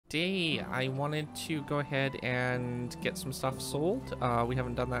today I wanted to go ahead and get some stuff sold. We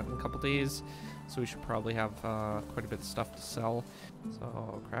haven't done that in a couple days, so we should probably have quite a bit of stuff to sell. So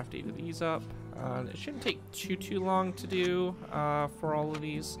I'll craft 8 of these up. It shouldn't take too long to do for all of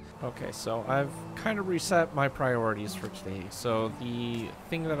these. Okay, so I've kind of reset my priorities for today. So the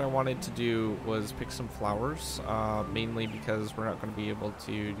thing that I wanted to do was pick some flowers, mainly because we're not going to be able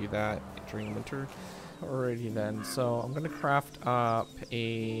to do that during winter. Alrighty then, so I'm going to craft up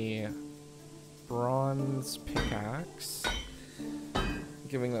a bronze pickaxe,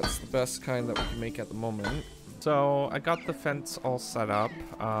 given that's the best kind that we can make at the moment. So I got the fence all set up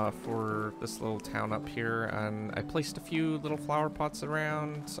for this little town up here, and I placed a few little flower pots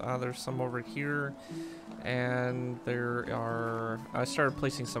around. There's some over here, and I started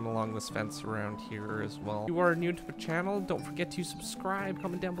placing some along this fence around here as well. If you are new to the channel, don't forget to subscribe,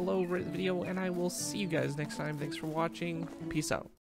 comment down below, rate the video, and I will see you guys next time. Thanks for watching. Peace out.